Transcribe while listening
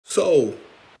So,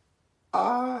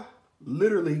 I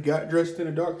literally got dressed in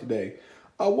the dark today.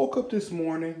 I woke up this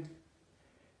morning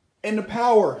and the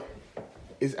power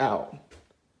is out.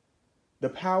 The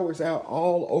power is out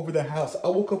all over the house. I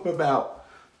woke up about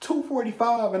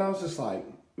 2:45 and I was just like,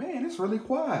 man, it's really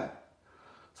quiet.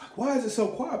 It's like, why is it so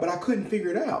quiet? But I couldn't figure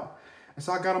it out. And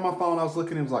so I got on my phone, I was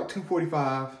looking, it was like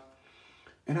 2:45,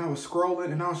 and I was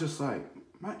scrolling and I was just like,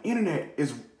 my internet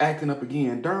is acting up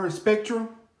again. Darn Spectrum.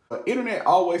 The internet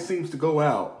always seems to go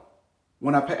out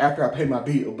when after I pay my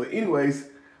bill. But anyways,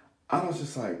 I was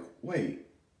just like, wait,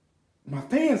 my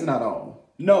fan's not on.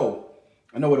 No,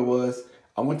 I know what it was.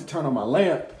 I went to turn on my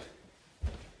lamp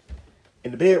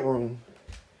in the bedroom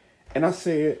and I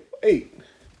said, wait.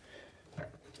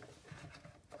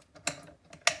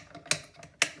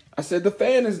 I said, the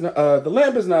fan is not, the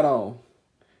lamp is not on.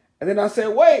 And then I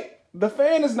said, wait, the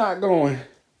fan is not going.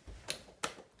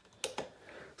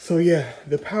 So yeah,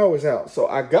 the power is out. So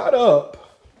I got up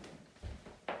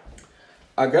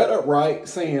right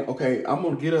saying, okay, I'm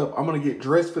gonna get up, I'm gonna get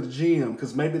dressed for the gym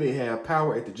because maybe they have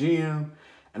power at the gym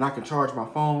and I can charge my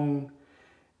phone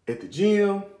at the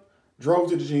gym.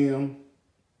 Drove to the gym,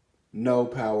 no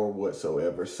power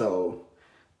whatsoever. So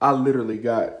I literally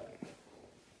got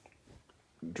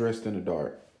dressed in the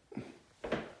dark.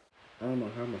 I don't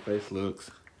know how my face looks.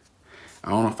 I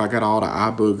don't know if I got all the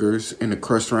eye boogers and the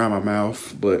crust around my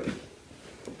mouth, but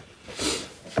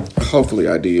hopefully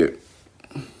I did.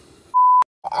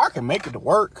 I can make it to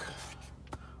work,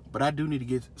 but I do need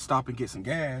to stop and get some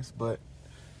gas, but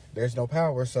there's no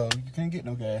power, so you can't get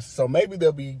no gas. So maybe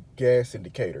there'll be gas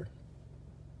indicator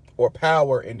or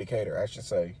power indicator, I should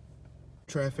say.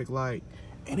 Traffic light,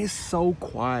 and it's so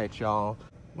quiet, y'all.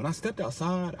 When I stepped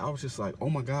outside, I was just like, oh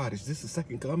my God, is this the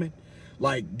second coming?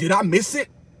 Like, did I miss it?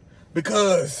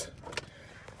 Because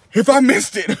if I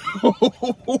missed it,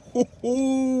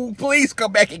 please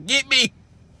come back and get me.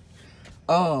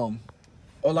 Or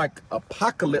like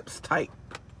apocalypse type.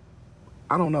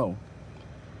 I don't know.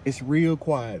 It's real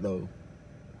quiet though.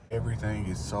 Everything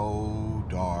is so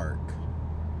dark.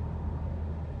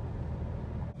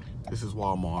 This is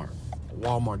Walmart.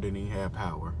 Walmart didn't even have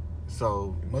power.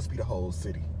 So it must be the whole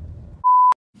city.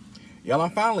 Y'all,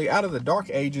 I'm finally out of the dark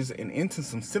ages and into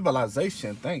some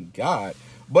civilization, thank God.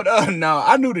 But no,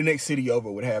 I knew the next city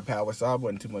over would have power, so I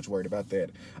wasn't too much worried about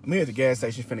that. I'm here at the gas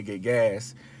station finna get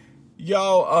gas.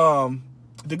 Y'all,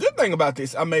 the good thing about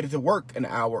this, I made it to work an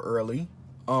hour early,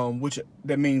 which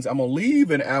that means I'm gonna leave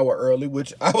an hour early,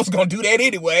 which I was gonna do that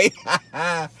anyway.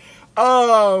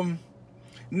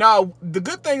 Now, the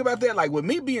good thing about that, like with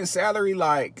me being salary,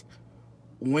 like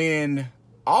when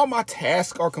all my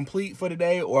tasks are complete for the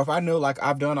day, or if I know like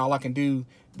I've done all I can do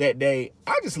that day,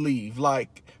 I just leave,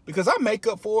 like, because I make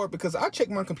up for it, because I check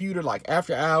my computer like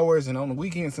after hours and on the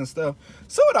weekends and stuff,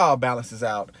 so it all balances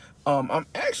out. I'm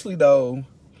actually though,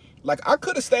 like I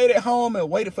could have stayed at home and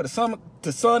waited for the sun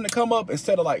to come up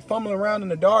instead of like fumbling around in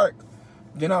the dark.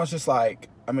 Then I was just like,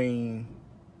 I mean,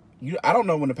 I don't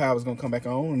know when the power is gonna come back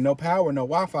on. No power, no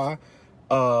Wi-Fi.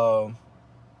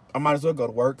 I might as well go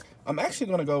to work. I'm actually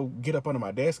gonna go get up under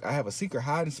my desk. I have a secret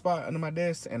hiding spot under my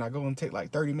desk, and I go and take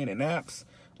like 30-minute naps,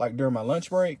 like during my lunch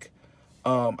break.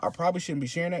 I probably shouldn't be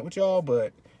sharing that with y'all,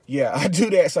 but yeah, I do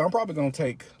that. So I'm probably gonna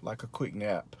take like a quick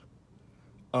nap,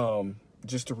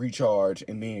 just to recharge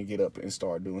and then get up and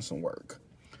start doing some work.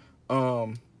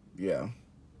 Yeah,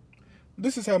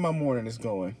 this is how my morning is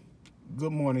going.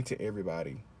 Good morning to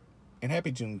everybody, and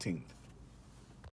happy Juneteenth.